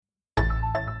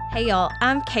Hey y'all,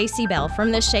 I'm Casey Bell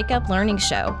from the Shake Up Learning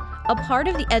Show, a part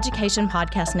of the Education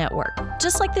Podcast Network,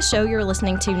 just like the show you're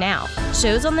listening to now.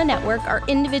 Shows on the network are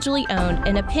individually owned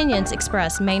and opinions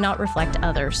expressed may not reflect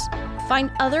others.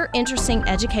 Find other interesting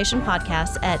education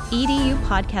podcasts at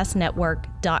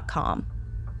edupodcastnetwork.com.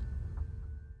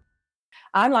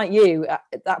 I'm like you.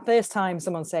 That first time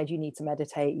someone said you need to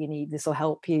meditate, this will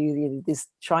help you.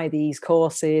 Try these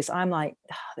courses. I'm like,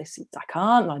 I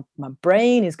can't. My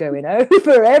brain is going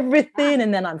over everything,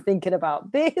 and then I'm thinking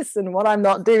about this and what I'm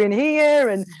not doing here,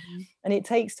 and it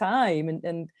takes time.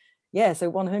 And yeah, so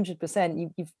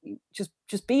 100%. You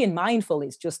just being mindful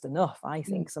is just enough, I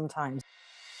think, sometimes.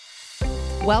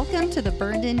 Welcome to the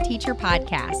Burned In Teacher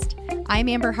Podcast. I'm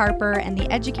Amber Harper, and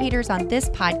the educators on this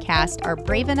podcast are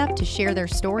brave enough to share their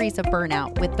stories of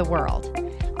burnout with the world.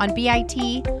 On BIT,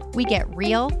 we get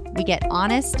real, we get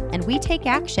honest, and we take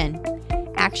action.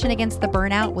 Action against the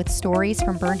burnout with stories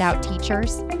from burned out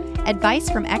teachers, advice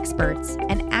from experts,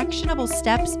 and actionable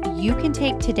steps you can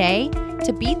take today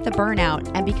to beat the burnout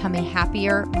and become a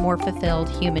happier, more fulfilled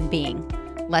human being.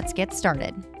 Let's get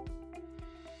started.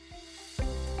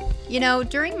 You know,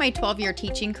 during my 12-year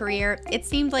teaching career, it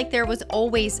seemed like there was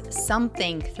always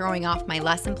something throwing off my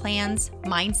lesson plans,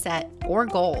 mindset, or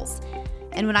goals.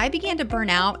 And when I began to burn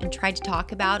out and tried to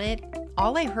talk about it,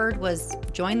 all I heard was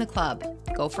join the club,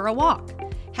 go for a walk,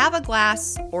 have a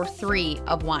glass or 3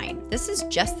 of wine. This is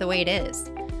just the way it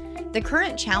is. The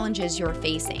current challenges you're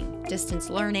facing, distance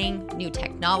learning, new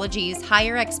technologies,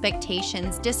 higher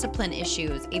expectations, discipline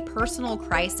issues, a personal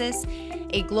crisis,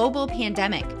 a global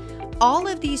pandemic, all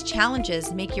of these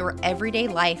challenges make your everyday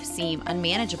life seem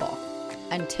unmanageable.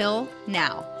 Until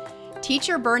now.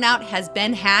 Teacher burnout has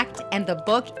been hacked and the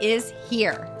book is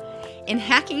here. In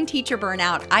Hacking Teacher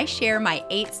Burnout, I share my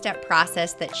 8-step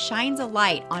process that shines a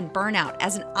light on burnout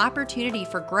as an opportunity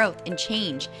for growth and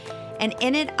change. And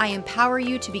in it, I empower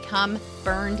you to become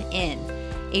burned in,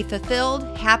 a fulfilled,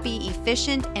 happy,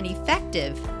 efficient, and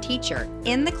effective teacher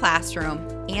in the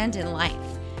classroom and in life.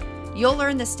 You'll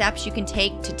learn the steps you can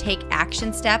take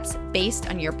action steps based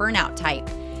on your burnout type.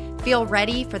 Feel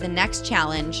ready for the next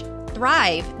challenge.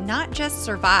 Thrive, not just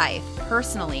survive,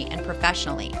 personally and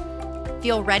professionally.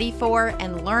 Feel ready for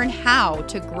and learn how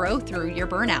to grow through your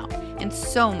burnout, and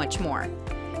so much more.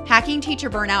 Hacking Teacher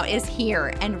Burnout is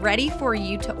here and ready for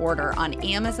you to order on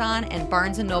Amazon and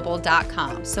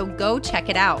barnesandnoble.com, so go check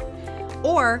it out.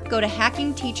 Or go to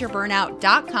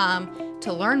hackingteacherburnout.com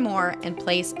to learn more and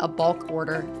place a bulk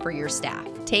order for your staff.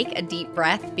 Take a deep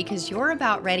breath because you're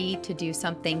about ready to do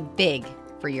something big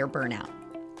for your burnout.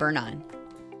 Burn on.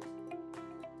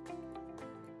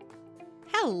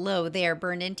 Hello there,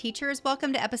 Burned In Teachers.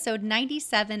 Welcome to episode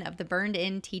 97 of the Burned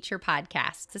In Teacher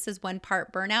Podcast. This is one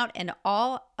part burnout and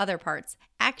all other parts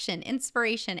action,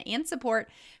 inspiration, and support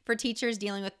for teachers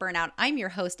dealing with burnout. I'm your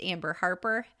host, Amber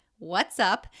Harper. What's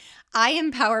up? I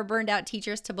empower burned out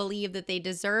teachers to believe that they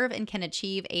deserve and can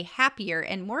achieve a happier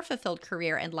and more fulfilled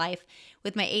career and life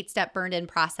with my 8-step burned in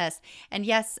process. And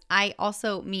yes, I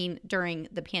also mean during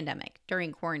the pandemic,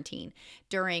 during quarantine,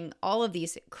 during all of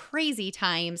these crazy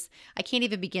times. I can't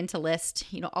even begin to list,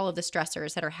 all of the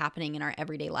stressors that are happening in our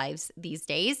everyday lives these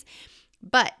days.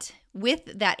 But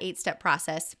with that 8-step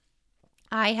process,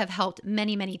 I have helped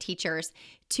many, many teachers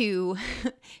to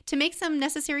make some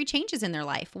necessary changes in their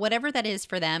life, whatever that is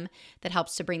for them, that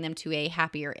helps to bring them to a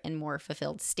happier and more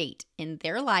fulfilled state in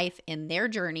their life, in their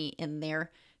journey, in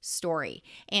their story.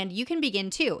 And you can begin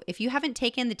too. If you haven't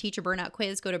taken the Teacher Burnout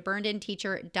Quiz, go to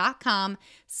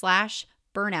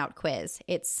burnedinteacher.com/burnout quiz.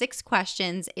 It's 6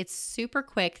 questions. It's super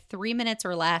quick, 3 minutes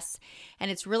or less,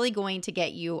 and it's really going to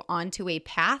get you onto a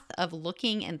path of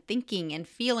looking and thinking and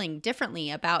feeling differently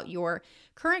about your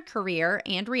current career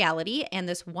and reality and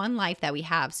this one life that we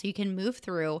have, so you can move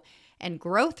through and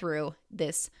grow through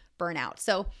this burnout.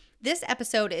 So this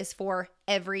episode is for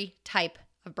every type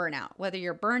of burnout, whether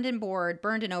you're burned and bored,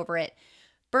 burned and over it,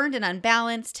 burned and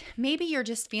unbalanced. Maybe you're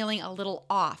just feeling a little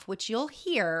off, which you'll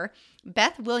hear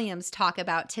Beth Williams talk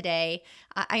about today.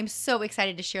 I'm so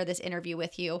excited to share this interview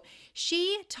with you.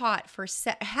 She has taught for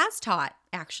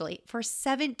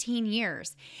 17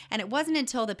 years. And it wasn't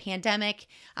until the pandemic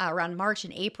around March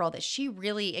and April that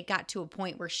it got to a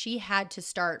point where she had to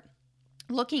start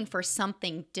looking for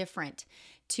something different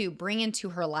to bring into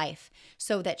her life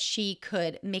so that she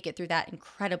could make it through that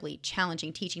incredibly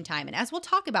challenging teaching time. And as we'll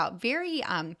talk about very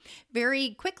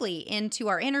quickly into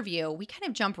our interview, we kind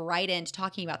of jump right into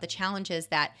talking about the challenges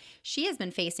that she has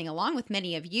been facing, along with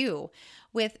many of you,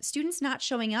 with students not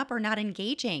showing up or not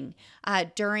engaging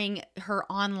during her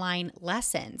online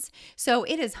lessons. So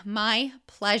it is my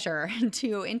pleasure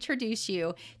to introduce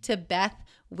you to Beth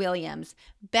Williams.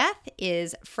 Beth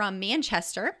is from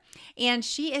Manchester, and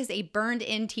she is a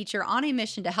burned-in teacher on a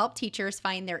mission to help teachers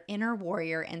find their inner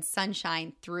warrior and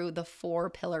sunshine through the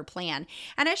 4-pillar plan.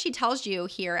 And as she tells you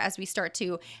here, as we start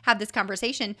to have this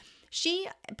conversation, she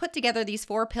put together these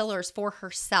 4 pillars for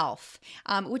herself,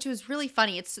 which was really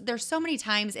funny. There's so many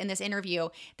times in this interview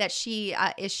that she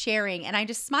is sharing, and I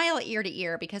just smile ear to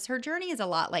ear because her journey is a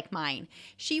lot like mine.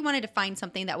 She wanted to find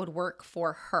something that would work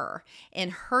for her in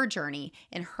her journey,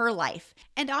 in her life.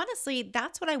 And honestly,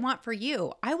 that's what I want for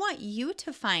you. I want you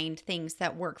to find things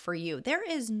that work for you. There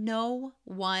is no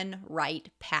one right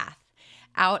path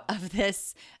out of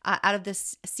this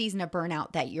season of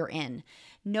burnout that you're in.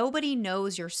 Nobody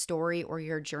knows your story or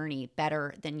your journey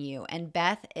better than you. And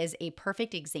Beth is a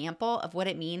perfect example of what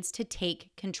it means to take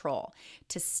control,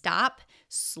 to stop,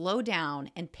 slow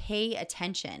down, and pay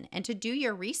attention, and to do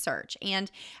your research. And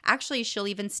actually, she'll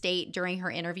even state during her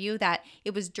interview that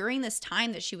it was during this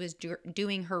time that she was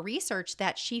doing her research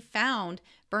that she found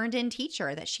Burned In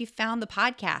Teacher, that she found the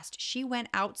podcast. She went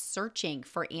out searching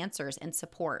for answers and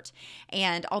support.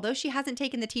 And although she hasn't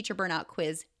taken the teacher burnout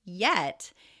quiz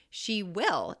yet, she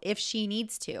will if she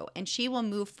needs to, and she will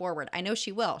move forward. I know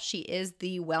she will. She is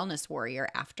the wellness warrior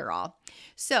after all.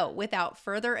 So without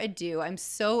further ado, I'm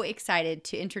so excited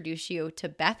to introduce you to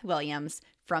Beth Williams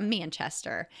from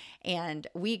Manchester, and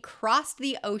we crossed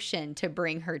the ocean to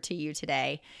bring her to you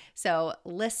today. So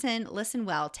listen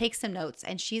well, take some notes,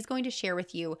 and she's going to share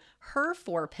with you her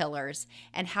 4 pillars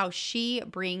and how she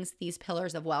brings these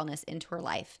pillars of wellness into her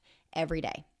life every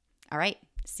day. All right,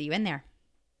 see you in there.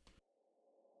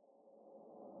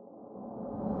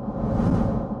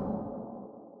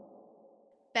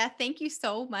 Beth, thank you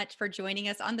so much for joining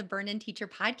us on the Burned In Teacher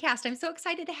podcast. I'm so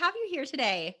excited to have you here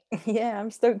today. Yeah, I'm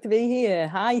stoked to be here.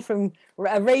 Hi from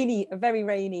a very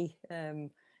rainy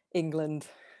England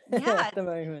at the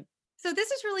moment. So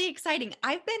this is really exciting.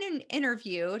 I've been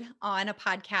interviewed on a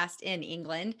podcast in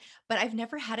England, but I've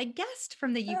never had a guest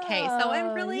from the UK. So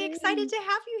I'm really excited to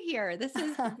have you here. This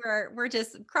is we're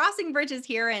just crossing bridges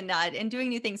here and doing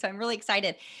new things. So I'm really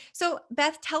excited. So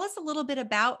Beth, tell us a little bit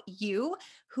about you,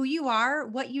 who you are,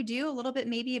 what you do, a little bit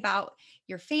maybe about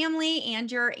your family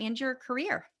and your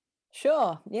career.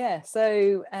 Sure. Yeah.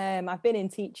 So I've been in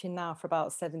teaching now for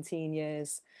about 17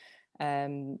 years.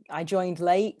 I joined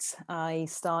late. I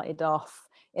started off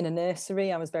in a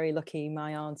nursery. I was very lucky.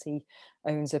 My auntie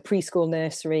owns a preschool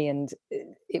nursery, and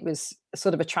it was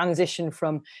sort of a transition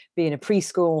from being a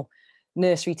preschool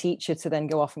nursery teacher to then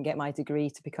go off and get my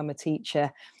degree to become a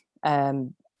teacher.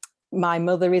 My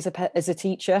mother is a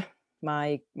teacher.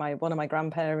 My one of my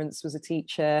grandparents was a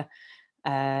teacher.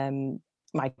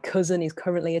 My cousin is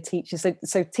currently a teacher.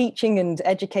 So teaching and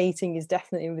educating is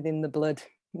definitely within the blood.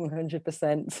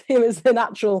 100%. It was a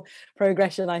natural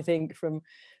progression, I think, from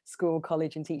school,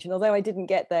 college, and teaching. Although I didn't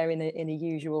get there in a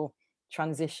usual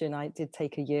transition, I did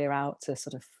take a year out to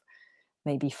sort of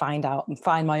maybe find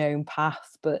my own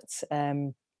path. But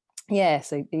so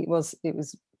it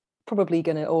was probably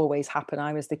going to always happen.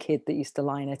 I was the kid that used to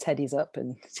line her teddies up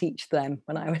and teach them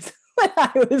when I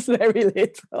was very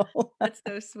little. That's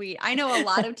so sweet. I know a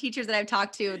lot of teachers that I've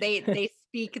talked to, they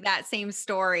speak that same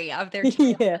story of their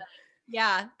childhood.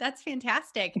 Yeah, that's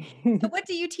fantastic. So what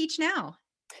do you teach now?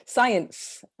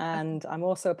 Science, and I'm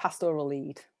also a pastoral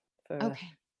lead for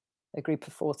a group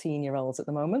of 14-year-olds at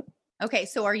the moment. Okay,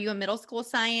 so are you a middle school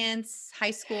science,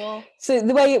 high school? So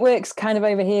the way it works kind of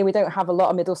over here, we don't have a lot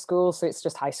of middle school, so it's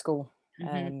just high school.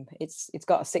 Mm-hmm. It's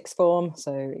got a 6th form,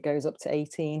 so it goes up to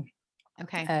 18.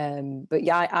 Okay. But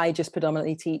yeah, I just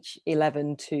predominantly teach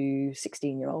 11 to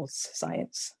 16-year-olds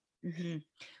science. Mm-hmm.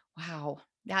 Wow.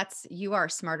 You are a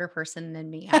smarter person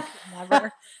than me. I could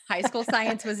never. High school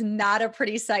science was not a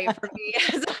pretty sight for me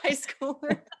as a high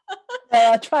schooler.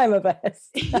 I try my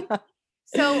best.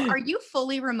 So are you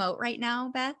fully remote right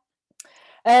now, Beth?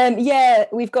 Yeah,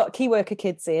 we've got key worker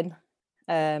kids in,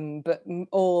 but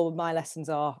all my lessons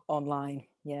are online.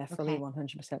 Yeah, fully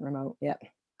 100% remote. Yeah.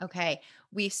 Okay.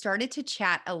 We started to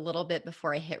chat a little bit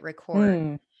before I hit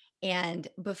record. And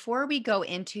before we go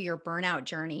into your burnout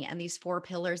journey and these 4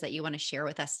 pillars that you want to share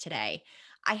with us today,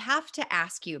 I have to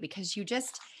ask you, because you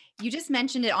just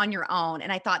mentioned it on your own.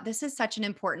 And I thought this is such an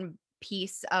important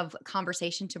piece of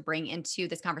conversation to bring into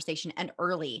this conversation, and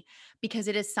early, because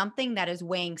it is something that is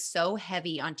weighing so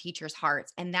heavy on teachers'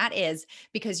 hearts. And that is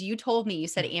because you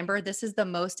said, Amber, this is the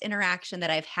most interaction that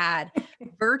I've had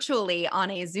virtually on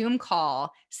a Zoom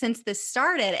call since this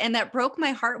started. And that broke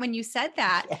my heart when you said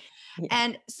that. Yeah.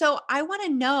 And so I want to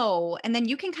know, and then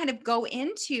you can kind of go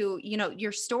into,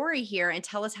 your story here and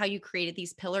tell us how you created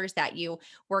these pillars that you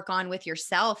work on with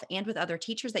yourself and with other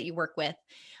teachers that you work with.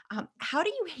 How do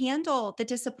you handle the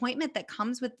disappointment that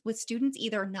comes with students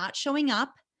either not showing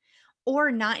up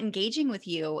or not engaging with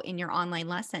you in your online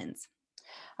lessons?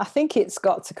 I think it's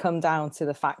got to come down to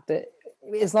the fact that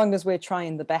as long as we're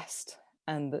trying the best,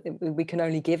 and that we can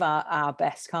only give our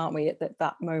best, can't we, at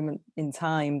that moment in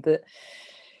time, that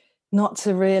not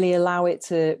to really allow it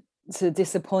to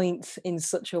disappoint in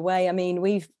such a way. I mean,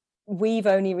 we've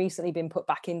only recently been put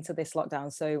back into this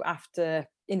lockdown. So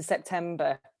in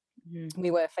September, Mhm. we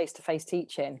were face-to-face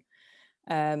teaching.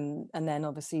 And then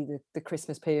obviously the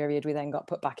Christmas period, we then got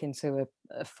put back into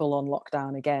a full-on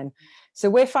lockdown again. So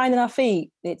we're finding our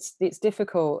feet. It's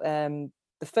difficult.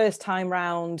 The first time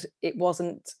round,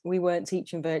 we weren't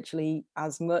teaching virtually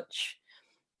as much,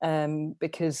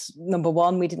 because number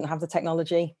one, we didn't have the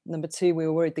technology. Number two, we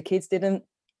were worried the kids didn't.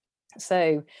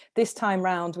 So this time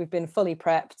round, we've been fully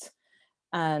prepped,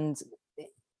 and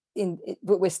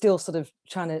but we're still sort of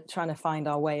trying to find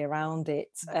our way around it.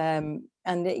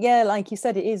 Yeah, like you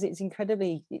said,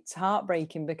 it's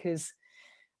heartbreaking, because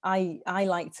I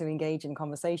like to engage in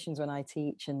conversations when I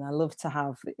teach, and I love to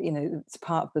have, it's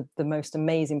part of the most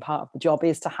amazing part of the job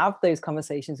is to have those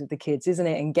conversations with the kids, isn't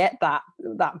it? And get that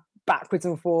backwards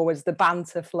and forwards, the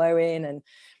banter flowing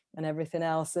and everything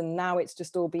else. And now it's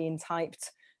just all being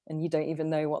typed, and you don't even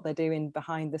know what they're doing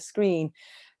behind the screen.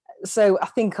 So I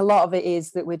think a lot of it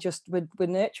is that we're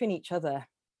nurturing each other,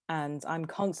 and I'm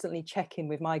constantly checking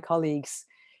with my colleagues.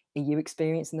 Are you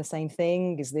experiencing the same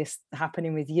thing? Is this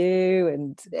happening with you?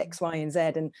 And X, Y, and Z.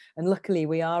 And luckily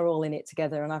we are all in it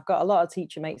together. And I've got a lot of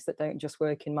teacher mates that don't just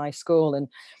work in my school, and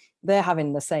they're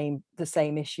having the same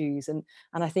issues. And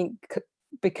I think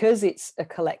because it's a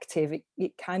collective,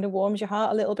 it kind of warms your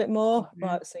heart a little bit more,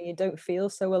 right? So you don't feel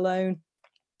so alone.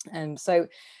 And so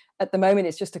at the moment,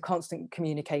 it's just a constant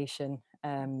communication,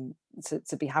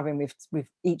 to be having with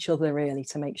each other, really,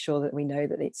 to make sure that we know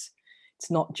that it's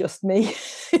not just me.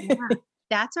 Yeah.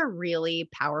 That's a really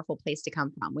powerful place to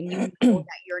come from when you know that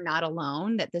you're not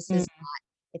alone, that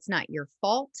it's not your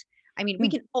fault. I mean, we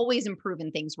can always improve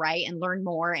in things, right? And learn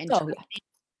more and Oh yeah.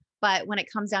 but when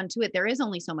it comes down to it, there is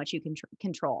only so much you can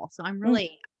control. So I'm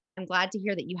glad to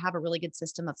hear that you have a really good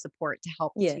system of support to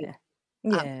help to Yeah.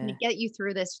 Yeah. kind of get you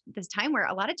through this time where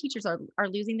a lot of teachers are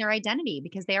losing their identity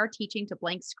because they are teaching to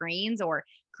blank screens or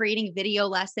creating video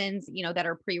lessons, that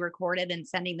are pre-recorded and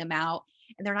sending them out,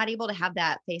 and they're not able to have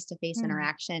that face-to-face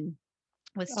interaction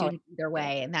with Oh, students either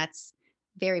way, and that's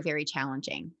very, very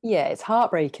challenging. yeah, it's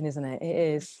heartbreaking, isn't it? It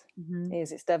is. Mhm. It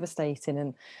is. It's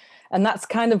devastating, and that's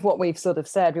kind of what we've sort of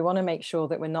said. We want to make sure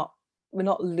that we're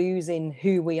not losing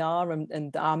who we are,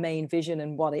 and our main vision,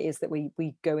 and what it is that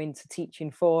we go into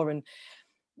teaching for. And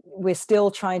we're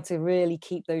still trying to really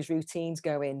keep those routines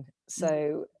going.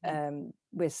 So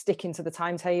we're sticking to the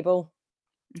timetable.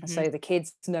 So the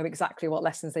kids know exactly what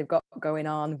lessons they've got going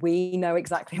on. We know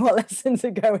exactly what lessons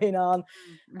are going on.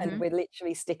 And we're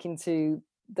literally sticking to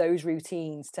those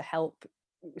routines to help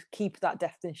keep that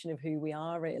definition of who we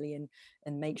are, really,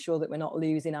 and make sure that we're not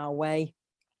losing our way.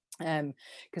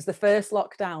 Because the first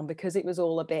lockdown, because it was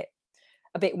all a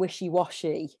bit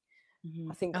wishy-washy,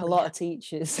 I think Oh, a lot yeah. of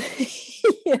teachers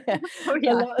Oh, a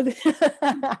yeah. lot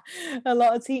of a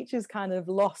lot of teachers kind of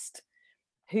lost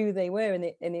who they were. And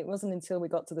it wasn't until we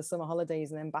got to the summer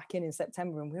holidays and then back in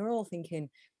September, and we were all thinking,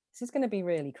 this is going to be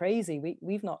really crazy.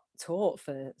 We've not taught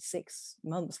for 6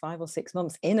 months, 5 or 6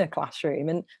 months in a classroom.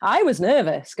 And I was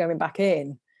nervous going back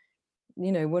in,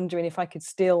 wondering if I could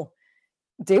still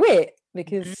do it,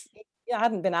 because I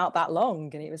hadn't been out that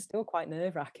long, and it was still quite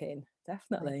nerve-wracking, Right.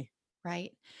 definitely.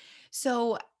 Right.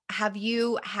 So, have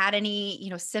you had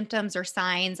any, symptoms or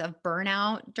signs of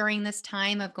burnout during this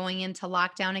time of going into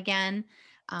lockdown again?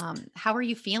 How are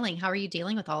you feeling? How are you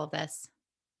dealing with all of this?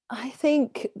 I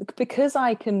think because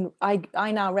I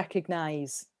now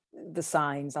recognize the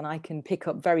signs, and I can pick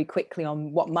up very quickly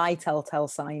on what my telltale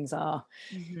signs are.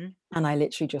 Hmm. And I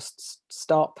literally just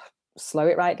stop, slow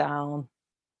it right down,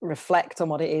 reflect on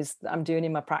what it is that I'm doing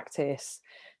in my practice,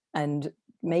 and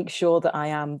make sure that I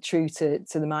am true to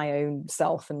my own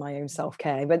self and my own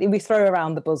self-care. But we throw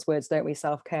around the buzzwords, don't we,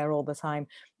 self-care, all the time,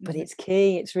 but Hmm. it's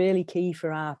key. It's really key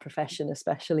for our profession,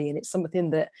 especially, and it's something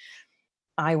that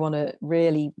I want to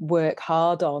really work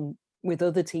hard on with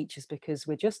other teachers, because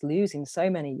we're just losing so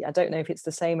many. I don't know if it's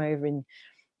the same over in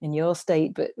your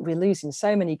state, but we're losing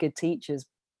so many good teachers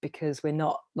because we're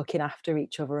not looking after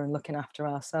each other and looking after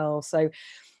ourselves. So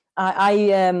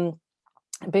I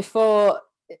before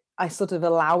I sort of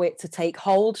allow it to take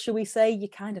hold, shall we say. You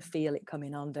kind of feel it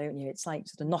coming on, don't you? It's like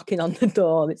sort of knocking on the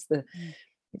door. It's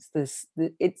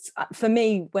for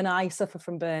me, when I suffer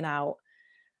from burnout,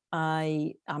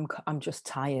 I'm just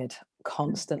tired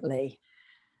constantly.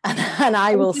 And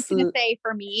I I was will just gonna say,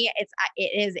 for me,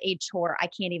 it is a chore. I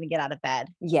can't even get out of bed.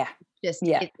 yeah.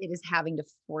 It is having to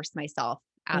force myself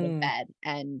out of Mm, bed,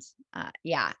 and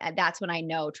and that's when I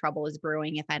know trouble is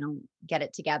brewing if I don't get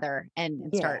it together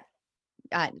and yeah. start,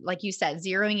 like you said,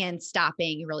 zeroing in,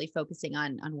 stopping, really focusing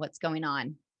on what's going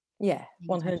on. Yeah, Mhm.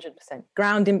 100%.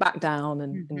 Grounding back down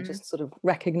and Mhm. just sort of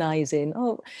recognizing,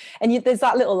 and there's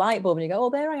that little light bulb, and you go, oh,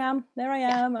 there I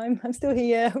Yeah. am, I'm still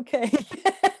here. Okay.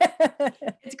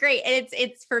 It's great. And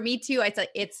it's for me too.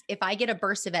 It's if I get a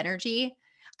burst of energy,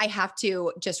 I have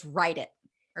to just write it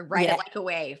or write it Yeah, like a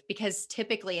wave, because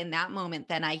typically in that moment,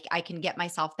 then I can get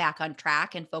myself back on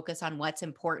track and focus on what's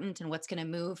important and what's going to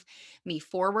move me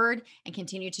forward and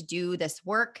continue to do this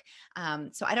work.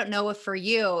 So I don't know if for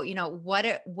you,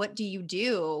 what do you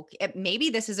do? Maybe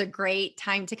this is a great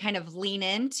time to kind of lean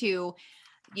into,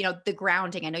 the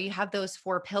grounding. I know you have those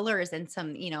 4 pillars and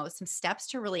some steps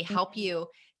to really help you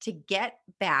to get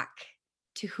back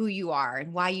to who you are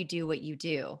and why you do what you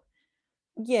do.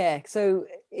 yeah. So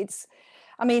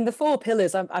I mean, the 4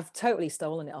 pillars, I've totally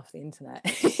stolen it off the internet.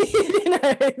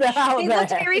 They're out They looked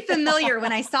there. very familiar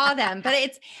when I saw them, but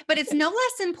it's no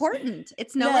less important.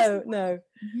 It's no less No, important. no.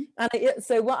 Mhm.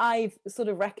 So what I've sort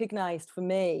of recognized for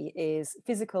me is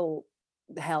physical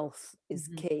health is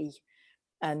Mhm. key.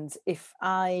 And if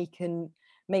I can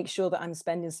make sure that I'm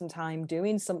spending some time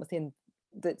doing something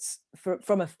that's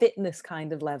from a fitness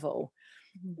kind of level,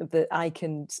 Mhm. that I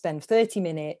can spend 30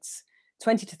 minutes,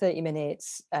 20 to 30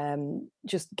 minutes,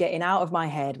 just getting out of my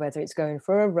head, whether it's going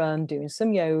for a run, doing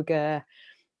some yoga,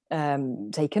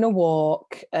 taking a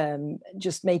walk,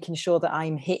 just making sure that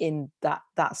I'm hitting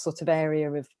that sort of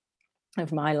area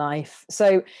of my life.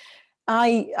 So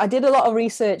I did a lot of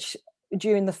research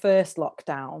during the first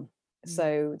lockdown. Mhm.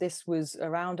 So this was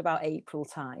around about April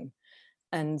time.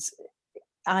 And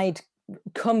I'd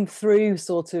come through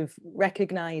sort of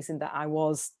recognizing that I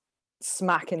was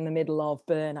smack in the middle of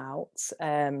burnout.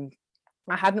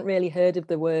 I hadn't really heard of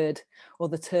the word or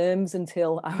the terms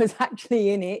until I was actually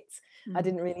in it. I Mhm.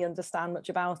 didn't really understand much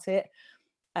about it.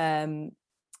 Um,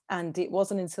 and it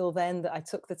wasn't until then that I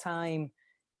took the time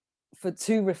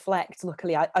to reflect.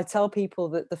 Luckily, I tell people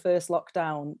that the first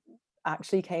lockdown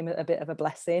actually came at a bit of a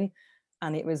blessing,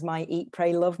 and it was my eat,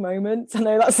 pray, love moment. I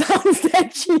know that sounds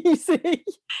dead cheesy,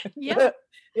 Yeah. but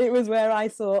it was where I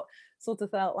sort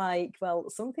of felt like, well,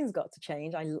 something's got to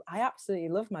change. I absolutely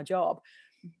love my job,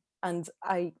 and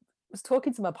I was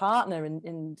talking to my partner,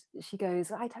 and she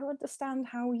goes, I don't understand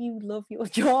how you love your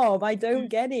job. I don't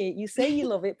get it. You say you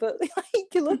love it, but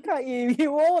like, look at you,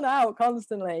 you're worn out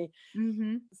constantly.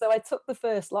 Mhm. So I took the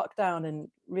first lockdown and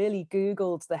really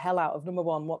Googled the hell out of, number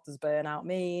one, what does burnout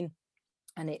mean?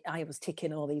 And I was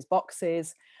ticking all these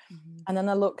boxes. Mhm. And then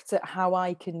I looked at how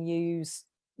I can use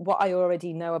what I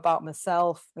already know about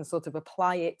myself and sort of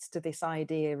apply it to this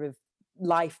idea of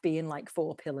life being like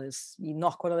 4 pillars. You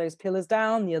knock one of those pillars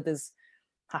down, the others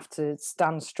have to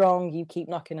stand strong. You keep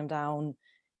knocking them down,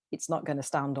 it's not going to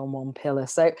stand on one pillar.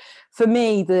 So for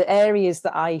me, the areas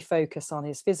that I focus on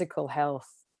is physical health,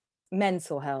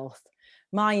 mental health,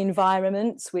 my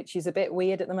environment, which is a bit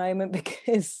weird at the moment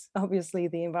because obviously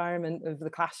the environment of the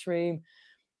classroom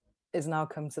has now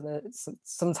come to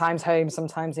sometimes home,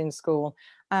 sometimes in school,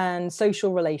 and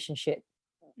social relationship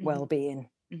Mhm. well-being,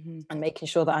 Mhm. and making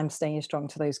sure that I'm staying strong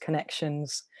to those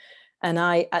connections. And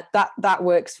that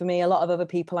works for me. A lot of other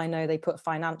people I know, they put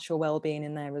financial well-being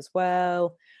in there as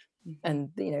well, Mhm.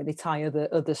 and they tie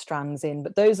other strands in,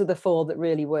 but those are the 4 that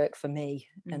really work for me.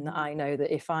 And Mhm. I know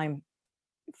that if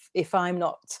I'm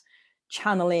not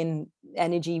channeling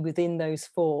energy within those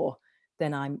 4,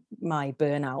 then my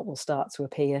burnout will start to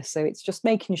appear. So it's just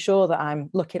making sure that I'm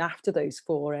looking after those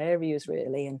 4 areas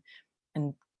really,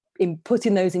 and in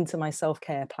putting those into my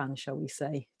self-care plan, shall we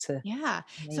say, to Yeah.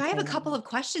 So I have a maintain couple that. of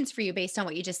questions for you based on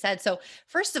what you just said. So,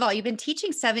 first of all, you've been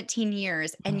teaching 17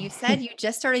 years and you said you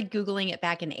just started Googling it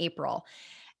back in April.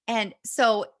 And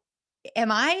so,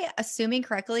 am I assuming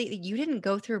correctly that you didn't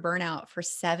go through burnout for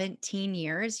 17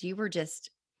 years? You were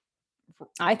just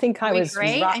I think I doing was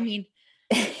great? right. I mean,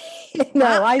 wow,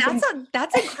 No, I think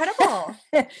that's incredible.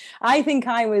 I think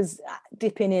I was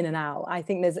dipping in and out. I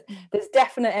think there's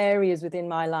definite areas within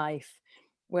my life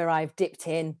where I've dipped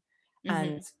in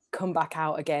and Mhm. come back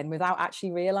out again without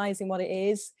actually realizing what it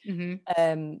is. Mhm.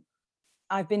 Um,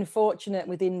 I've been fortunate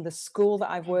within the school that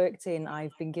I've worked in.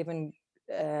 I've been given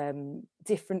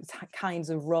different kinds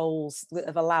of roles that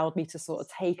have allowed me to sort of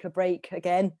take a break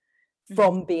again.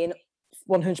 from being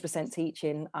 100%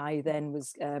 teaching, I then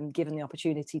was given the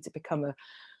opportunity to become a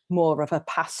more of a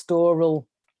pastoral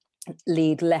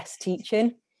lead, less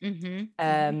teaching.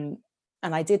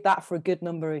 And I did that for a good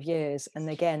number of years. And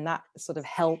again, that sort of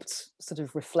helped sort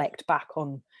of reflect back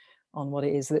on what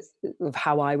it is that of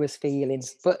how I was feeling.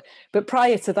 But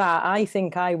prior to that, I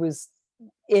think I was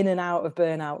in and out of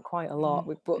burnout quite a lot.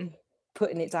 But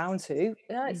putting it down to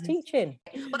it's teaching.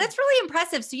 Well, that's really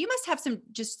impressive. So you must have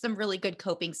some really good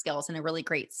coping skills and a really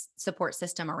great support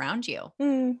system around you.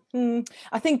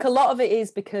 I think a lot of it is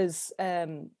because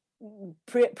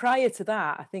prior to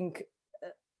that, I think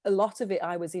a lot of it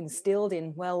I was instilled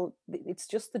in, well, it's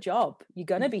just the job. You're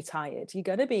going to be tired. You're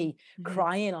going to be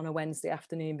crying on a Wednesday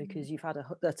afternoon because you've had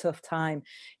a tough time.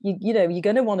 You know, you're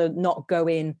going to want to not go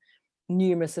in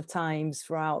numerous of times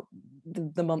throughout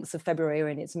the months of February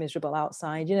when it's miserable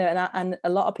outside, you know, and a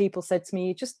lot of people said to me,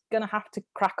 you're just going to have to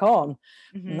crack on.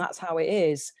 And that's how it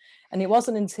is. And it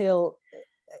wasn't until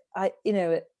I,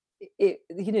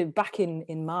 back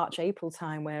in March, April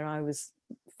time where I was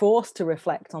forced to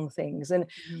reflect on things. And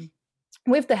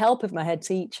with the help of my head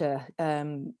teacher,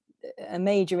 a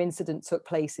major incident took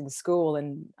place in school,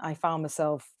 and I found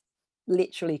myself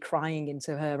literally crying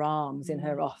into her arms in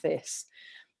her office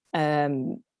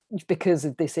because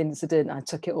of this incident. I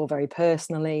took it all very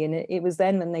personally, and it was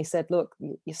then when they said, look,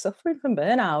 you're suffering from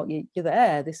burnout, you're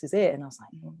there, this is it. And I was like,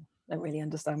 I don't really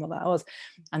understand what that was.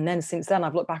 And then since then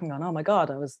I've looked back and gone, oh my God,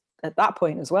 I was at that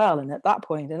point as well, and at that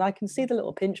point, and I can see the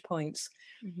little pinch points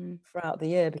throughout the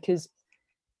year, because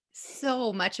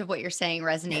so much of what you're saying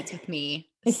resonates with me.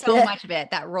 So much of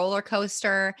it, that roller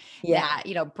coaster, that,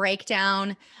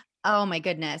 breakdown. Oh my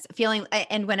goodness. Feeling,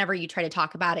 and whenever you try to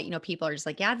talk about it, people are just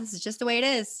like, yeah, this is just the way it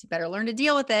is. You better learn to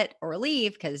deal with it or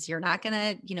leave, because you're not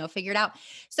going to, figure it out.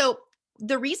 So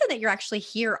the reason that you're actually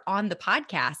here on the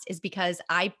podcast is because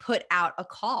I put out a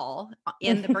call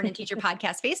in the Burn and Teacher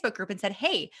podcast Facebook group and said,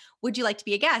 hey, would you like to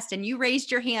be a guest? And you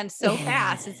raised your hand so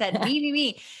fast and said,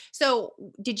 me. So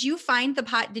did you find the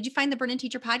Burn and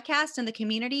Teacher podcast in the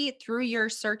community through your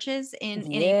searches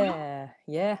in April?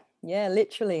 Yeah,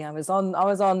 literally. I was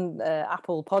on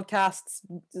Apple Podcasts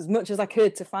as much as I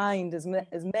could to find as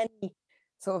many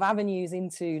sort of avenues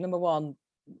into, number one,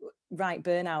 right,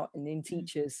 burnout and in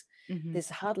teachers. There's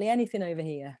hardly anything over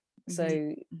here. So,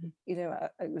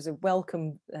 it was a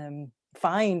welcome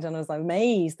find, and I was like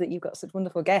amazed that you've got such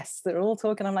wonderful guests that are all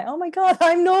talking. I'm like, oh my God,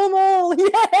 I'm normal.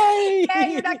 Yay! Yeah,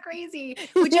 you're not crazy.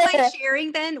 Would you mind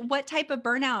sharing then what type of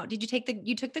burnout did you take?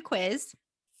 You took the quiz?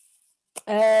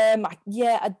 I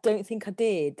don't think I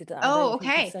did.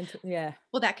 Okay. Yeah.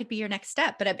 Well, that could be your next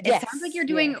step, but it sounds like you're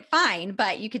doing fine,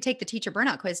 but you could take the teacher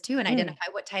burnout quiz too and identify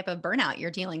what type of burnout you're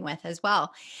dealing with as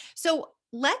well. So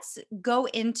let's go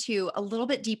into a little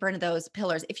bit deeper into those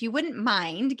pillars. If you wouldn't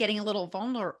mind getting a little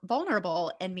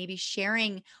vulnerable and maybe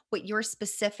sharing what your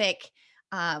specific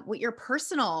what your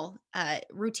personal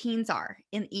routines are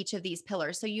in each of these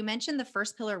pillars. So you mentioned the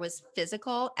first pillar was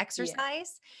physical exercise. Yeah.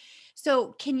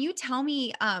 So can you tell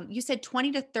me, you said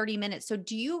 20 to 30 minutes. So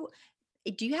do you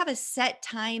have a set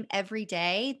time every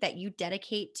day that you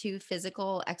dedicate to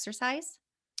physical exercise?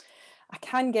 I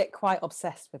can get quite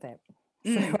obsessed with it.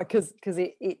 So because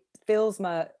it fills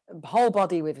my whole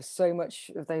body with so much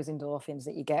of those endorphins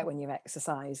that you get when you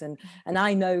exercise, and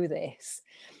I know this,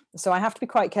 so I have to be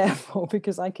quite careful,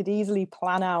 because I could easily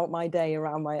plan out my day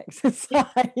around my exercise.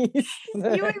 You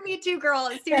and me too, girl.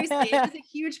 Seriously, it is a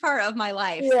huge part of my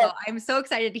life. Yeah. So I'm so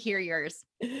excited to hear yours.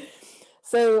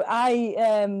 So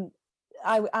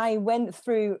I went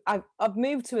through, I've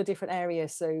moved to a different area,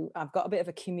 so I've got a bit of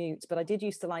a commute, but I did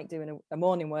used to like doing a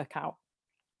morning workout.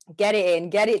 Get it in,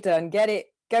 get it done,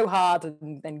 go hard,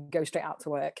 and then go straight out to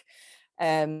work.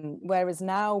 Whereas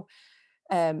now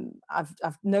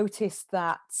I've noticed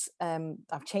that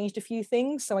I've changed a few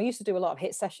things. So I used to do a lot of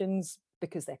HIIT sessions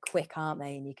because they're quick, aren't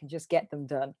they? And you can just get them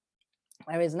done.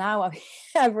 Whereas now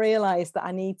I've realized that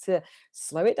I need to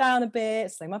slow it down a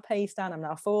bit, slow my pace down. I'm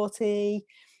now 40.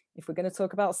 If we're going to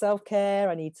talk about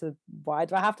self-care, why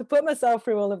do I have to put myself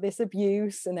through all of this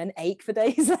abuse and then ache for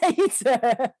days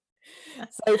later?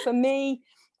 So for me,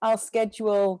 I'll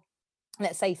schedule,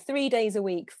 let's say, 3 days a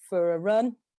week for a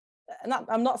run. And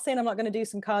I'm not saying I'm not going to do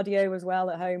some cardio as well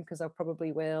at home, because I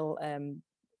probably will.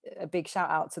 A big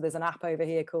shout out to, there's an app over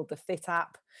here called the Fit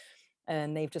app,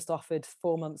 and they've just offered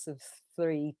 4 months of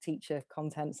free teacher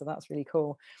content. So that's really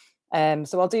cool.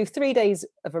 So I'll do 3 days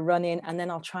of a run in, and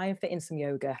then I'll try and fit in some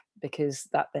yoga, because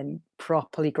that then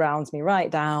properly grounds me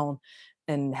right down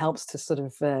and helps to sort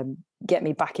of get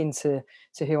me back into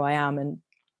who I am. And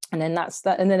And then that's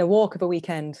that. And then a walk of a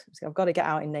weekend. So I've got to get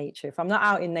out in nature. If I'm not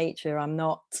out in nature,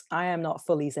 I am not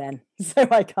fully Zen. So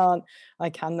I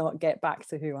cannot get back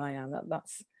to who I am.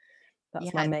 That's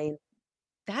my Yeah, main.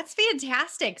 that's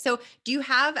fantastic. So do you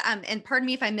have, and pardon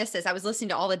me if I missed this, I was listening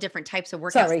to all the different types of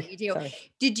workouts that Sorry, you do. sorry.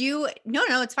 Did you,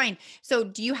 no, it's fine. So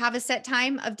do you have a set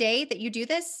time of day that you do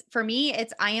this? For me,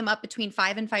 I am up between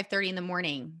 5 and 5:30 in the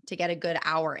morning to get a good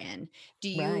hour in.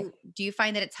 Right. Do you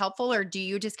find that it's helpful, or do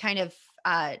you just kind of,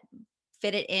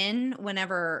 fit it in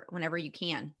whenever you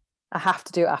can? I have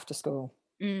to do it after school.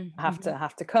 I have Mm-hmm. to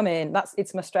have to come in.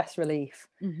 It's my stress relief.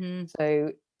 Mm-hmm.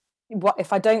 So what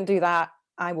if I don't do that?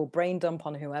 I will brain dump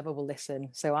on whoever will listen.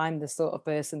 So I'm the sort of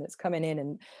person that's coming in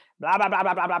and blah blah blah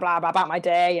blah blah blah blah about my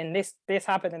day, and this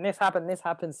happened and this happened and this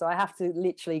happened. So I have to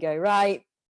literally go, right,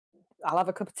 I'll have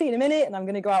a cup of tea in a minute and I'm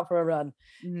going to go out for a run,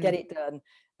 Mm-hmm. get it done.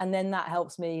 And then that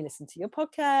helps me listen to your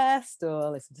podcast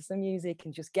or listen to some music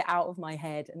and just get out of my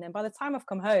head. And then by the time I've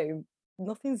come home,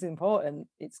 nothing's important.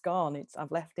 It's gone.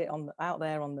 I've left it out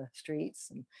there on the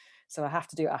streets. And so I have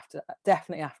to do it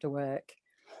definitely after work.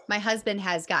 My husband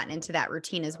has gotten into that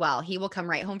routine as well. He will come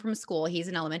right home from school. He's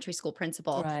an elementary school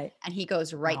principal, Right. and he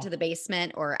goes right to Wow. the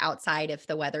basement or outside if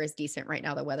the weather is decent. Right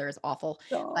now the weather is awful.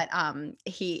 Oh, But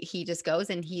he just goes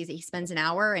and he spends an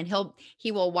hour, and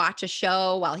he will watch a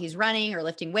show while he's running or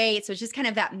lifting weights. So it's just kind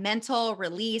of that mental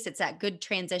release. It's that good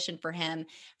transition for him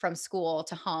from school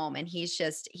to home, and he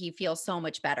feels so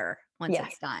much better once yeah.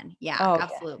 it's done. Yeah, Oh, yeah. Yeah.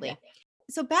 absolutely.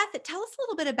 So Beth, tell us a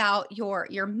little bit about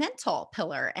your mental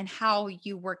pillar and how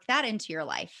you work that into your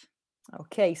life.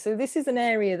 Okay. So this is an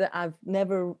area that I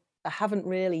haven't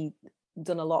really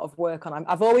done a lot of work on.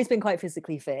 I've always been quite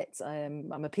physically fit. I'm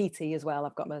a PT as well.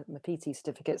 I've got my PT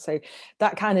certificate. So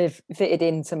that kind of fitted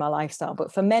into my lifestyle.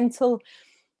 But for mental,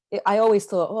 I always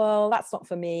thought, well, that's not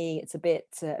for me. It's a bit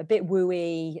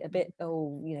wooey, a bit,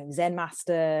 Zen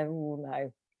master.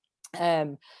 Oh,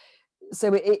 no.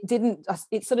 So it didn't,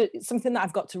 it's something that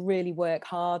I've got to really work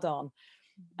hard on.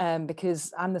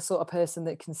 Because I'm the sort of person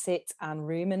that can sit and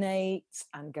ruminate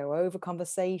and go over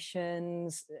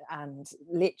conversations and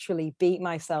literally beat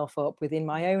myself up within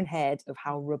my own head of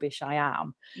how rubbish I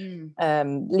am,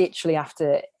 Mm, literally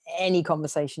after any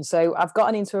conversation. So I've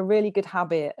gotten into a really good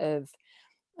habit of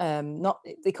not,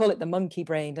 they call it the monkey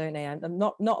brain, don't they? I'm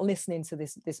not listening to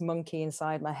this monkey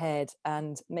inside my head,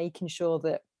 and making sure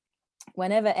that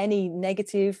whenever any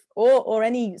negative or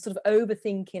any sort of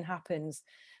overthinking happens,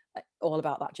 all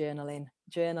about that journal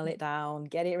it down,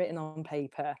 get it written on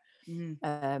paper, mm,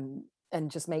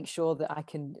 and just make sure that I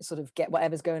can sort of get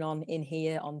whatever's going on in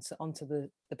here onto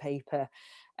the paper.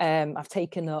 I've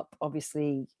taken up,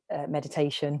 obviously,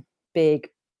 meditation. Big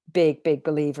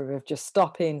believer of just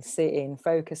stopping, sitting,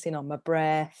 focusing on my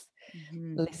breath,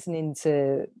 mhm. listening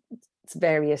to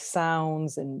various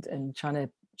sounds, and trying to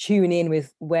tune in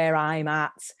with where I'm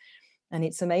at. And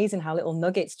it's amazing how little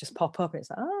nuggets just pop up. And it's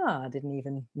like, I didn't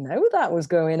even know that was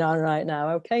going on right now.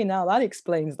 Okay, now that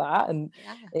explains that. And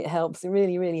Yeah. it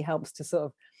really, really helps to sort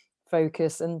of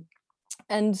focus and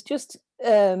just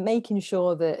making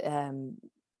sure that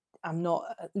I'm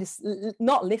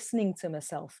not listening to my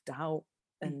self-doubt,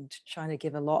 Mm, and trying to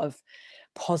give a lot of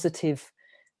positive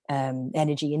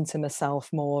energy into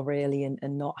myself more, really, and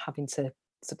not having to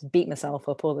sort of beat myself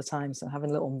up all the time. So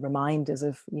having little reminders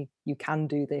of you can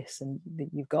do this, and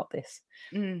you've got this.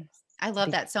 mm. I It's a love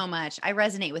big that so much. I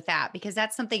resonate with that because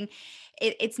that's something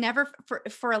it's never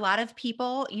for a lot of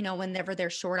people, whenever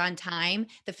they're short on time,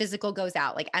 the physical goes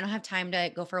out. Like I don't have time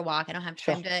to go for a walk. I don't have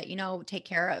sure. time to, take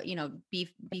care of, be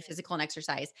physical and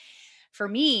exercise. For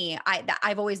me,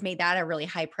 I've always made that a really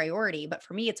high priority, but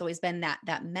for me it's always been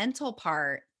that mental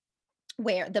part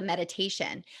where the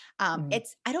meditation, Mm.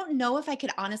 it's I don't know if I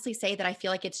could honestly say that I feel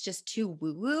like it's just too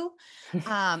woo woo.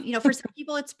 For some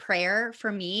people it's prayer.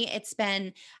 For me, it's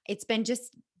been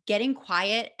just getting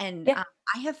quiet. And Yeah,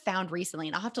 I have found recently,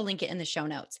 and I'll have to link it in the show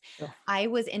notes. sure. I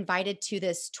was invited to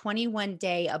this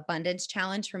 21-day abundance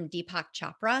challenge from Deepak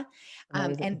Chopra,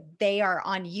 Amazing. and they are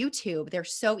on YouTube. They're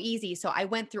so easy. So I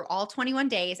went through all 21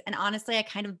 days, and honestly, I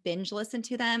kind of binge listened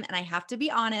to them. And I have to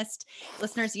be honest,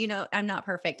 listeners, I'm not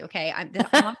perfect. Okay. I'm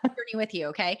on the journey with you.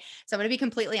 Okay. So I'm going to be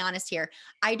completely honest here.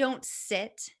 I don't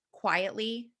sit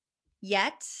quietly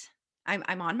yet.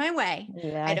 I'm on my way.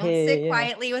 Yeah, I I don't hear sit you. Yeah.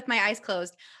 quietly with my eyes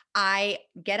closed. I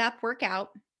get up, work out.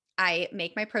 I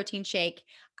make my protein shake.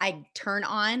 I turn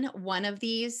on one of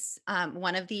these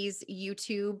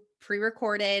YouTube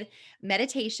pre-recorded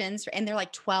meditations, and they're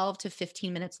like 12 to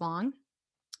 15 minutes long.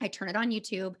 I turn it on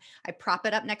YouTube. I prop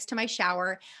it up next to my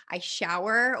shower. I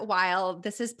shower while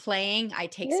this is playing. I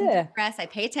take some Yeah. deep breaths. I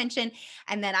pay attention,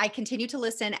 and then I continue to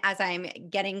listen as I'm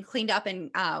getting cleaned up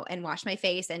and wash my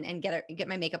face and get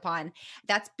my makeup on.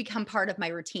 That's become part of my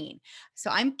routine. So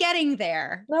I'm getting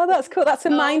there. No, that's cool. That's a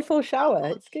So mindful shower.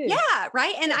 It's good. yeah,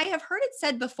 right. And I have heard it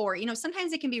said before,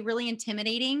 sometimes it can be really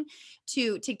intimidating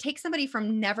to take somebody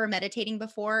from never meditating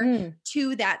before Mm.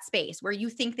 to that space where you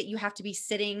think that you have to be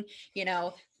sitting,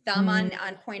 thumb on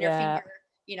pointer Yeah. finger,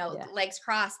 Yeah. legs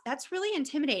crossed. That's really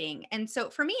intimidating. And so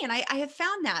for me, and I have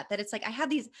found that it's like I have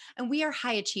these, and we are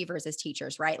high achievers as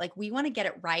teachers, right? Like we want to get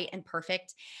it right and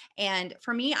perfect. And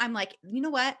for me, I'm like, you know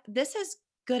what? This is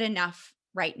good enough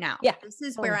right now. Yeah. This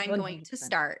is Oh, where I'm going to 100%.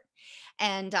 start.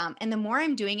 And the more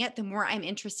I'm doing it, the more I'm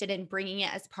interested in bringing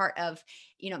it as part of,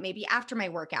 maybe after my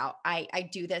workout, I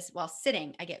do this while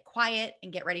sitting. I get quiet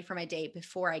and get ready for my day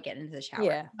before I get into the shower.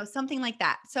 Yeah. Something like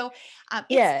that. So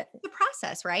Yeah. it's the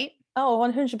process, right? Oh,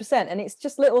 100%. And it's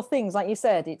just little things, like you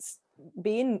said, it's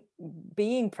being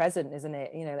present, isn't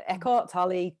it? Eckhart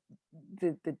Tolle,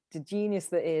 the genius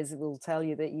that is, will tell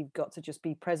you that you've got to just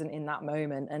be present in that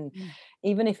moment. And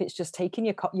even if it's just taking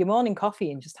your morning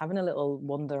coffee and just having a little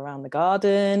wander around the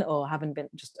garden, or having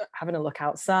a look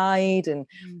outside and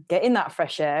getting that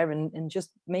fresh air, and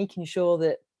just making sure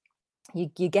that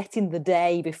you're getting the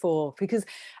day before. Because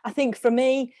I think for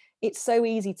me, it's so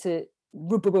easy to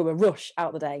rush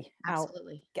out the day,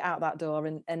 Absolutely. get out that door,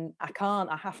 and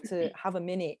I have to have a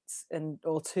minute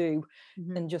or two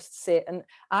and just sit. And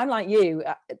I'm like you,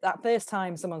 that first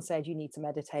time someone said you need to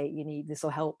meditate, this will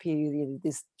help you,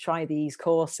 try these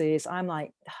courses, I'm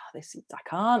like, I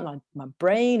can't, my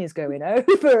brain is going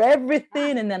over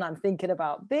everything, and then I'm thinking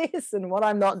about this and what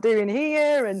I'm not doing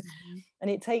here, and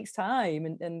it takes time,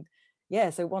 and yeah,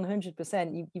 so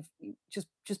 100%, you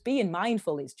just being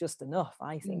mindful is just enough.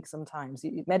 I think sometimes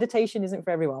meditation isn't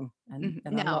for everyone, and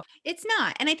no, it's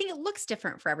not. And I think it looks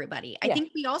different for everybody. I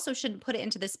think we also shouldn't put it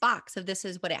into this box of this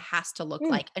is what it has to look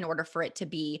like in order for it to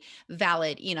be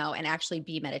valid, and actually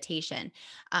be meditation.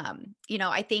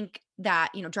 I think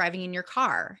that, driving in your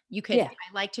car, I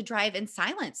like to drive in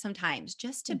silence sometimes,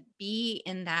 just to be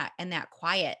in that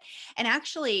quiet. And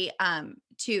actually,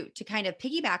 to kind of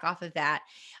piggyback off of that,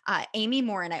 Amy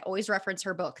Moore, and I always reference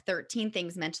her book, 13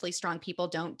 Things Mentally Strong People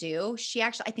Don't Do.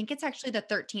 I think it's actually the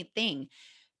 13th thing.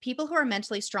 People who are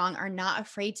mentally strong are not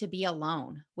afraid to be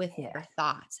alone with their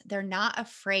thoughts. They're not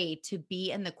afraid to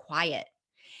be in the quiet.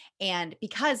 And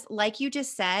because, like you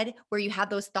just said, where you have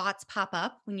those thoughts pop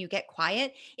up when you get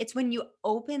quiet, it's when you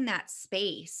open that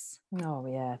space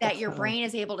that your brain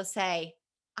is able to say,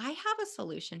 I have a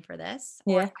solution for this,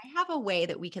 or I have a way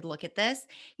that we could look at this.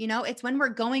 It's when we're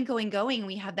going,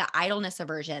 we have that idleness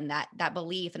aversion, that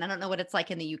belief. And I don't know what it's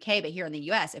like in the UK, but here in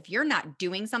the US, if you're not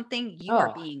doing something, you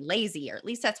are being lazy, or at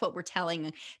least that's what we're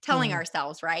telling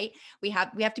ourselves, right? We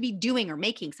have to be doing or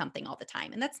making something all the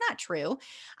time. And that's not true.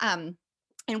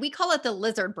 And we call it the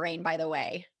lizard brain, by the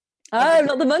way. Oh,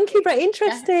 not the monkey brain.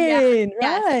 Interesting.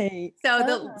 Yes. Right.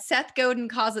 So Seth Godin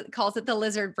calls it the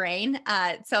lizard brain.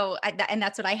 And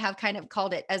that's what I have kind of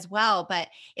called it as well. But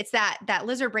it's that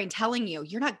lizard brain telling you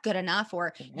you're not good enough,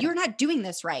 or you're not doing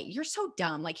this right. You're so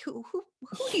dumb. Like who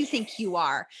do you think you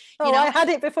are? I had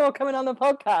it before coming on the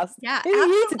podcast. Yeah. Who are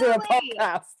you to do a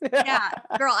podcast? Yeah,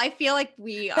 girl. I feel like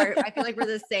we're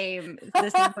the same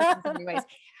person in so many ways.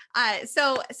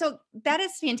 So that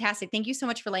is fantastic. Thank you so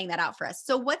much for laying that out for us.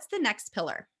 So what's the next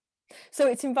pillar? So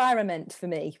it's environment for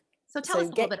me. So tell us a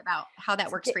little bit about how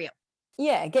that works for you.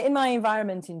 Yeah, getting my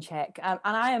environment in check. And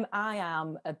I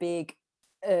am a big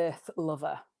earth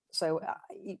lover. So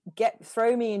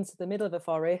throw me into the middle of a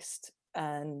forest,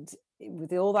 and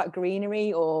with all that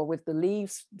greenery, or with the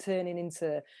leaves turning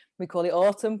into, we call it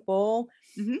autumn, fall.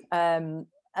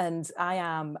 And I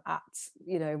am at,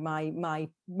 my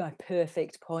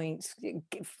perfect point.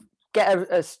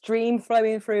 Get a stream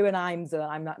flowing through, and I'm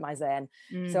at my zen.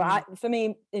 So for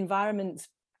me, environment,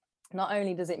 not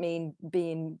only does it mean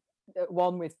being at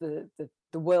one with the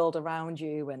world around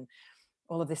you, and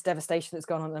all of this devastation that's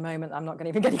gone on at the moment, I'm not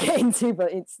going to even get into,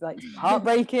 but it's like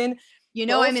heartbreaking.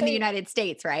 I'm in the United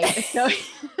States, right? So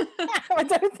I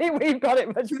don't think we've got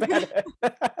it much better.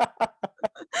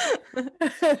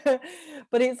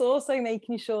 But it's also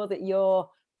making sure that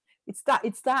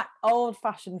it's that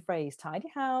old-fashioned phrase, tidy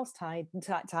house,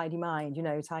 tidy mind,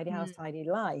 tidy house, tidy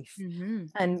life.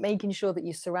 And making sure that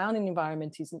your surrounding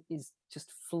environment is just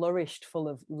flourished full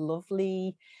of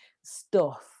lovely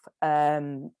stuff,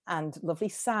 and lovely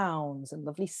sounds, and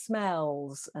lovely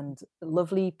smells, and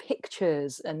lovely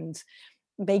pictures, and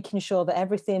making sure that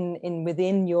everything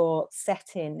within your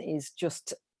setting is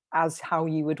just as how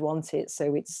you would want it.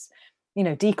 So it's,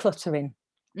 decluttering,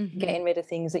 getting rid of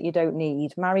things that you don't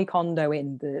need, Marie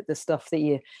Kondoing the stuff that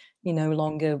you no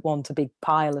longer want a big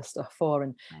pile of stuff for,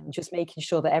 and just making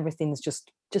sure that everything's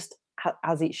just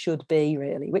as it should be,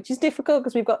 really, which is difficult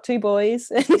because we've got 2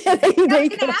 boys. I was going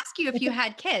to ask you if you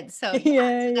had kids. So so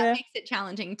that makes it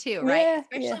challenging too, right?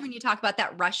 Especially when you talk about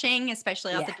that rushing,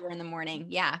 especially out the door in the morning.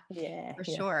 Yeah, for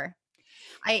sure.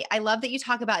 I love that you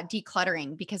talk about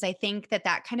decluttering, because I think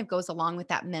that kind of goes along with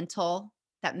that mental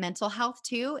health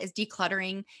too, is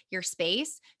decluttering your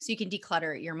space so you can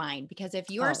declutter your mind. Because if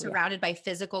you are surrounded by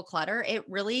physical clutter, it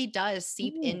really does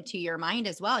seep into your mind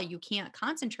as well. You can't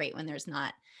concentrate when there's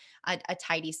not a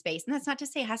tidy space. And that's not to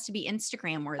say it has to be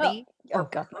Instagram worthy or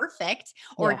perfect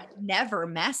or never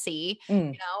messy.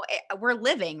 We're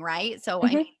living, right? So I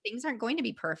mean, things aren't going to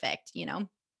be perfect,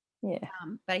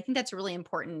 but I think that's a really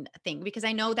important thing, because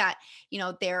I know that,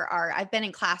 I've been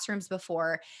in classrooms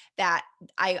before that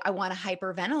I want to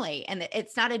hyperventilate, and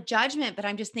it's not a judgment, but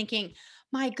I'm just thinking,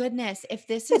 my goodness, if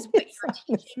this is what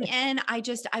you're teaching in,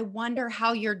 I wonder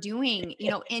how you're doing,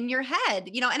 in your head,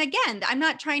 and again, I'm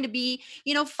not trying to be,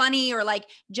 funny or like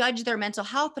judge their mental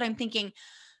health, but I'm thinking,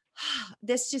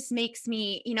 this just makes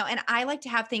me, and I like to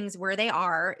have things where they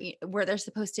are, where they're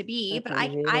supposed to be, but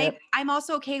I'm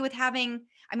also okay with having,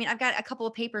 I've got a couple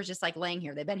of papers just like laying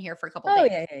here. They've been here for a couple of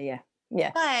days.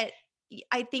 Yeah. But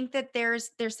I think that there's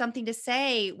something to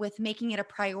say with making it a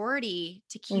priority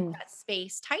to keep that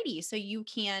space tidy so you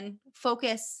can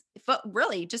focus,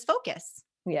 really just focus.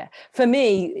 Yeah. For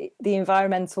me, the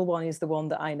environmental one is the one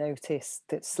that I notice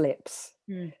that slips.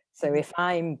 So if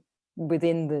I'm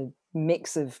within the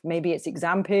mix of, maybe it's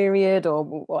exam period or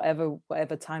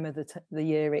whatever time of the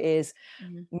year it is,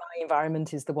 my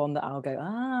environment is the one that I'll go,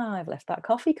 I've left that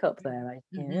coffee cup there.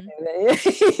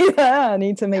 I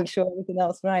need to make sure everything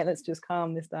else right. Let's just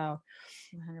calm this down.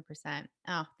 100%.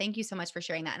 Oh, thank you so much for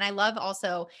sharing that. And I love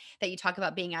also that you talk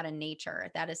about being out in nature.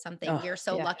 That is something we're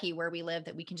so lucky where we live,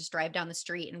 that we can just drive down the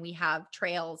street and we have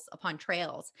trails upon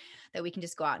trails that we can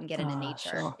just go out and get into nature.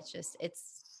 Sure.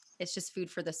 It's just food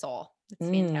for the soul. It's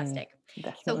fantastic.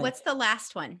 Definitely. So what's the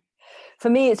last one? For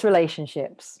me, it's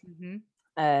relationships.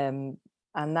 And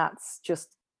that's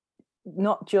just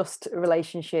not just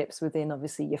relationships within,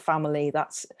 obviously, your family.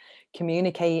 That's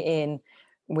communicating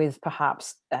with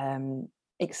perhaps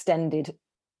extended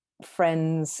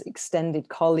friends, extended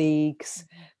colleagues,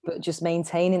 but just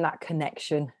maintaining that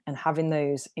connection and having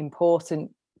those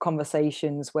important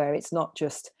conversations where it's not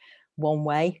just one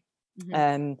way.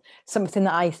 Something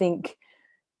that I think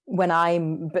when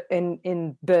I'm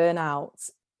in burnout,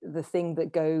 the thing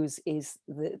that goes is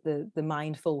the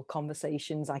mindful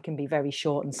conversations. I can be very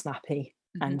short and snappy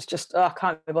and just, I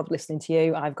can't be bothered listening to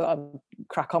you. I've got to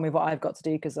crack on with what I've got to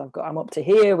do because I'm up to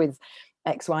here with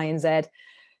X, Y, and Z.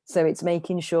 So it's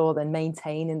making sure then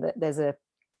maintaining that there's a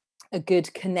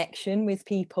good connection with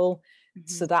people,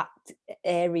 so that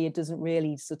area doesn't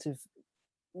really sort of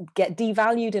get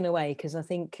devalued in a way. Because I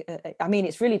think,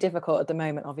 it's really difficult at the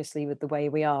moment, obviously, with the way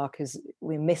we are, because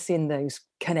we're missing those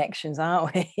connections,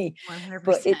 aren't we?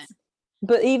 100%.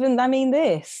 But even,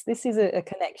 this is a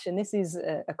connection. This is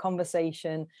a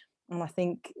conversation. And I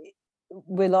think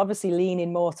we're obviously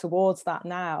leaning more towards that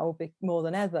now, more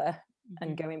than ever.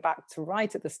 And going back to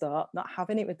right at the start, not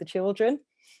having it with the children,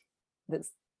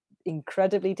 that's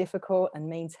incredibly difficult, and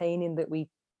maintaining that we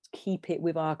keep it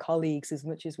with our colleagues as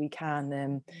much as we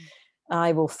can.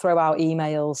 I will throw out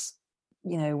emails,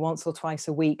 once or twice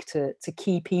a week to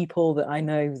key people that I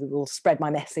know that will spread my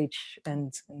message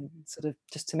and sort of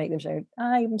just to make them show,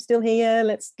 I'm still here.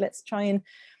 Let's try and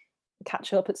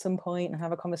catch up at some point and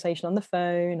have a conversation on the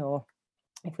phone, or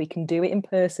if we can do it in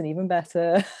person, even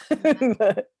better.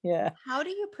 But, how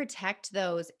do you protect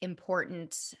those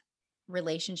important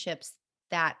relationships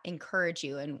that encourage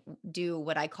you and do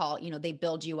what I call, they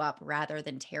build you up rather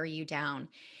than tear you down?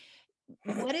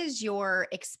 What is your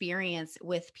experience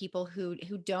with people who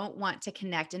don't want to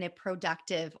connect in a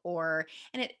productive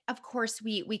of course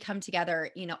we come together,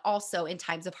 also in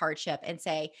times of hardship and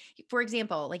say, for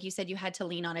example, like you said, you had to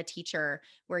lean on a teacher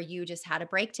where you just had a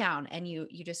breakdown and you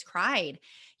just cried,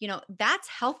 that's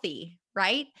healthy,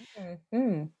 right?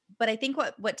 But I think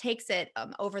what takes it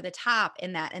over the top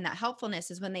in that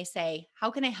helpfulness is when they say, how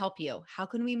can I help you? How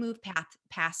can we move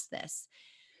past this?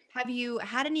 Have you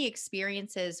had any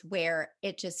experiences where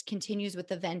it just continues with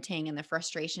the venting and the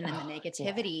frustration and the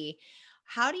negativity?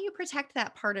 How do you protect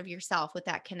that part of yourself with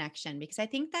that connection? Because I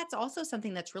think that's also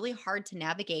something that's really hard to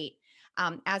navigate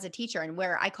as a teacher, and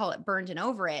where I call it burned and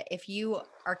over it. If you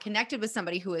are connected with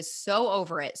somebody who is so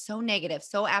over it, so negative,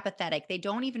 so apathetic, they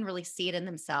don't even really see it in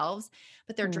themselves,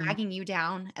 but they're dragging you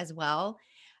down as well.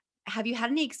 have you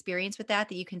had any experience with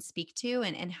that you can speak to,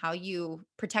 and how you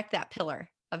protect that pillar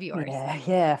of yours?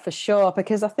 Yeah, for sure.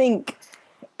 Because I think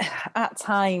at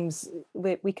times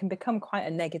we can become quite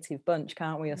a negative bunch,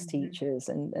 can't we, as Mhm. teachers?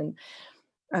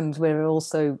 And we're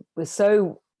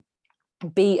so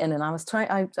beaten. And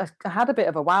I had a bit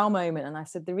of a wow moment, and I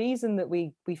said the reason that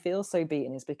we feel so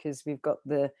beaten is because we've got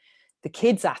the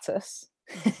kids at us.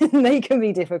 And they can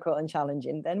be difficult and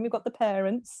challenging. Then we've got the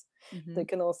parents Mhm. that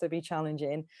can also be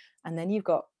challenging, and then you've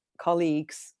got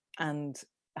colleagues and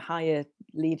higher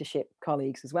leadership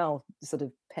colleagues as well, sort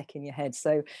of pecking your head.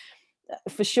 So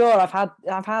for sure,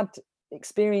 I've had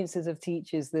experiences of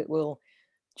teachers that will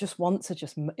just want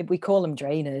to we call them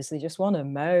drainers. They just want to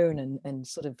moan and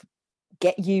sort of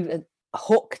get you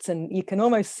hooked, and you can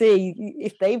almost see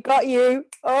if they've got you.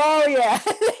 Oh yeah,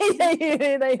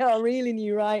 they are reeling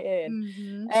you right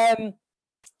in. Mhm. Um,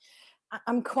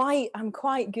 I'm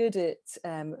quite good at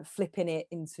flipping it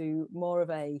into more of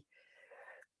a.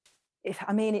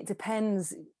 It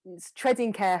depends. It's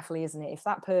treading carefully, isn't it? If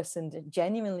that person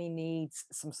genuinely needs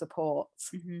some support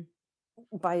Mhm.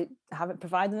 by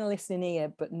providing a listening ear,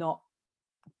 but not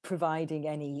providing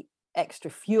any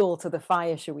extra fuel to the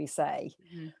fire, shall we say?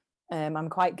 Mhm. I'm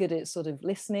quite good at sort of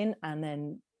listening and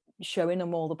then showing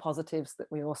them all the positives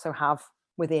that we also have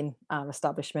within our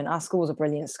establishment. Our school is a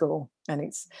brilliant school, and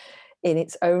it's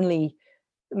only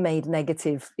made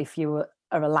negative if you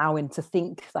are allowing to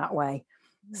think that way.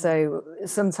 Mm. So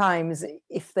sometimes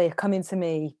if they're coming to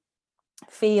me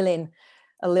feeling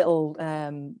a little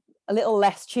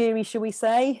less cheery, shall we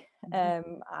say,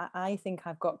 Mhm. I think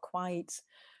I've got quite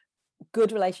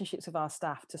good relationships with our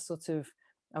staff to sort of,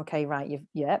 okay, right,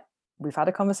 we've had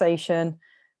a conversation,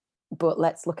 but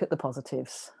let's look at the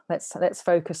positives. Let's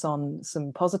focus on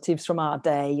some positives from our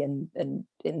day, and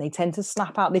they tend to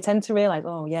snap out. They tend to realize,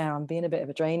 oh yeah, I'm being a bit of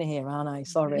a drainer here, aren't I?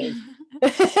 Sorry.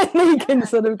 They can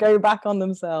sort of go back on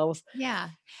themselves. Yeah.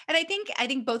 And I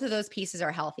think both of those pieces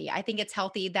are healthy. I think it's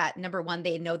healthy that number one,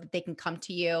 they know that they can come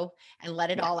to you and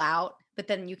let it Yeah. all out, but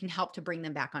then you can help to bring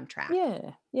them back on track.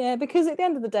 Yeah, because at the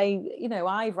end of the day,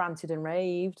 I've ranted and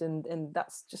raved, and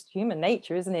that's just human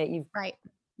nature, isn't it? Right.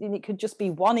 And it could just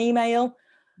be one email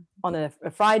on a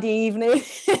Friday evening,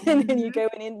 and then you're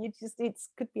Mhm. going in. It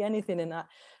could be anything in that.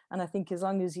 And I think as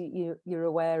long as you're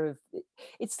aware of it,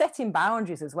 it's setting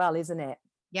boundaries as well, isn't it?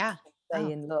 Yeah. Oh.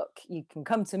 Saying, look, you can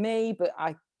come to me, but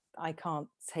I can't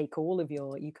take all of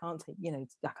your. You can't take.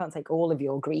 I can't take all of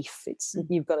your grief. It's Mm.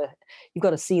 you've got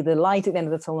to see the light at the end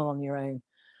of the tunnel on your own.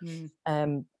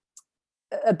 Mm.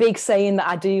 A big saying that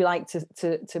I do like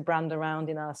to brand around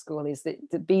in our school is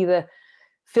that to be the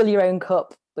fill your own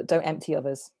cup, but don't empty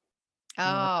others.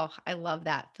 Oh, I love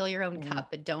that. Fill your own Mm,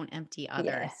 cup, but don't empty yeah,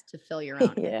 others to fill your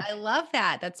own. yeah. I love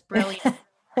that. That's brilliant.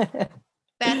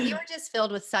 Beth, you are just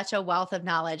filled with such a wealth of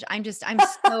knowledge. I'm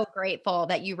so grateful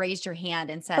that you raised your hand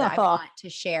and said, I Oh, want to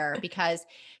share, because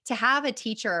to have a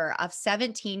teacher of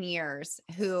 17 years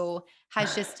who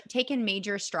has just taken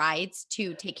major strides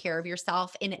to take care of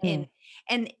yourself mm.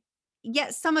 and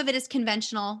yes, some of it is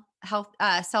conventional health,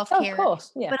 Of self-care,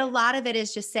 course, yeah, but a lot of it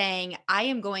is just saying, I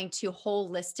am going to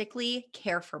holistically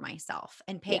care for myself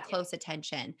and pay yeah. close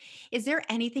attention. Is there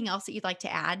anything else that you'd like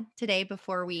to add today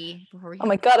before Oh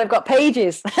my God, I've got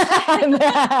pages. Bring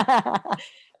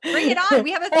it on.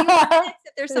 We have a few more minutes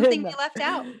if there's something we No, left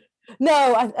out.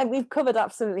 no, we've covered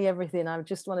absolutely everything. I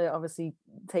just want to obviously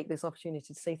take this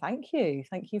opportunity to say thank you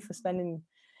for spending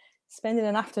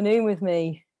an afternoon with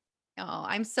me. Oh,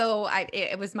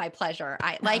 it was my pleasure.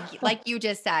 I like you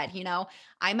just said,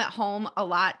 I'm at home a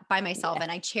lot by myself, Yeah.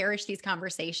 and I cherish these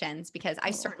conversations because I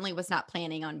Oh, certainly was not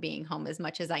planning on being home as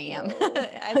much as I am no, I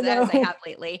as I know. have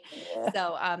lately.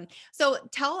 Yeah. So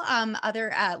tell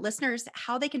other listeners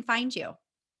how they can find you.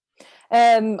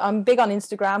 I'm big on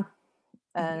Instagram.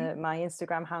 Mhm. My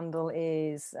Instagram handle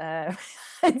is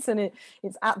it's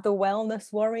at the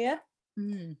Wellness Warrior.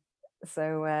 Mm.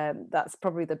 So that's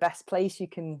probably the best place you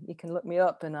can look me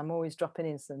up, and I'm always dropping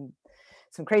in some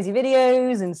crazy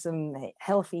videos and some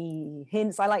healthy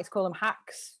hints. I like to call them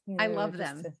hacks, I love just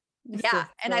them. to Yeah,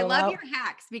 and I throw them love out. your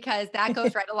hacks because that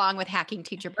goes right along with hacking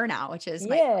teacher burnout, which is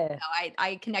my book. Yeah, So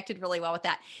I connected really well with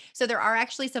that. So there are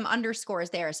actually some underscores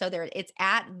there. So it's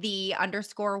at the _well_ness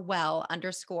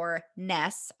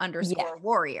yeah,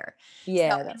 _warrior. So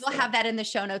yeah, and that's we'll the have one. that in the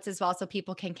show notes as well so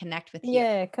people can connect with you.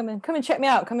 Yeah, come and check me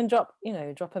out. Come and drop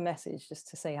a message just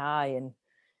to say hi, and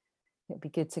it'd be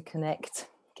good to connect.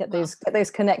 Get Well, those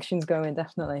connections going,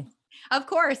 definitely. of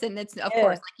course, and it's of course, Yeah.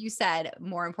 like you said,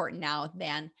 more important now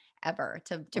than ever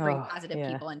to bring Oh, positive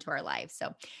yeah. people into our lives.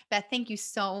 So Beth, thank you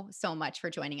so much for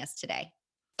joining us today.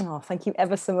 Oh, thank you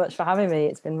ever so much for having me.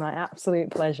 It's been my absolute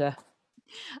pleasure.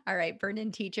 All right, burned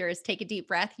in teachers, take a deep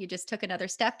breath. You just took another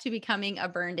step to becoming a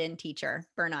burned in teacher.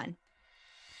 Burn on.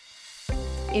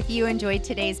 If you enjoyed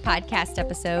today's podcast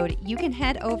episode, you can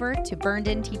head over to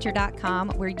burnedinteacher.com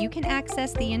where you can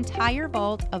access the entire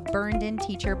vault of Burned In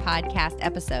Teacher podcast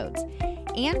episodes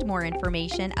and more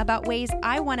information about ways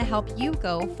I want to help you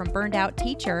go from burned out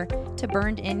teacher to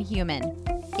burned in human.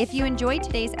 If you enjoyed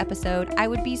today's episode, I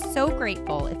would be so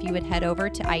grateful if you would head over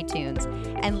to iTunes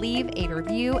and leave a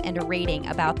review and a rating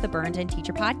about the Burned In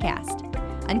Teacher podcast.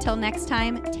 Until next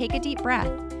time, take a deep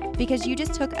breath, because you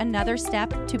just took another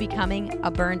step to becoming a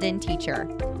burned in teacher.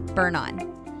 Burn on.